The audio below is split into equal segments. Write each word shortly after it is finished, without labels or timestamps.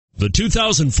The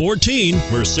 2014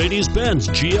 Mercedes-Benz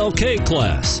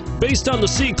GLK-Class. Based on the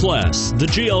C-Class, the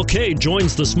GLK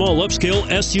joins the small upscale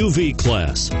SUV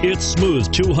class. Its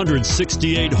smooth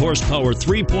 268 horsepower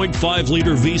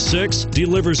 3.5-liter V6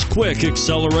 delivers quick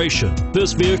acceleration.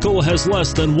 This vehicle has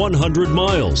less than 100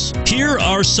 miles. Here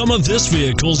are some of this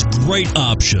vehicle's great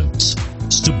options: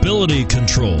 stability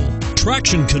control,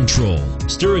 traction control,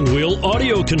 steering wheel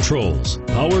audio controls,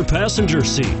 power passenger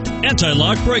seat,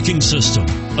 anti-lock braking system,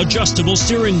 adjustable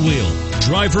steering wheel,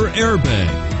 driver airbag,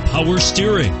 power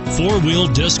steering, four-wheel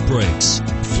disc brakes,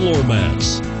 floor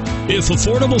mats. If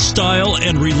affordable style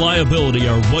and reliability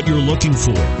are what you're looking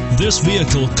for, this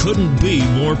vehicle couldn't be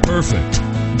more perfect.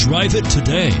 Drive it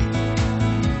today.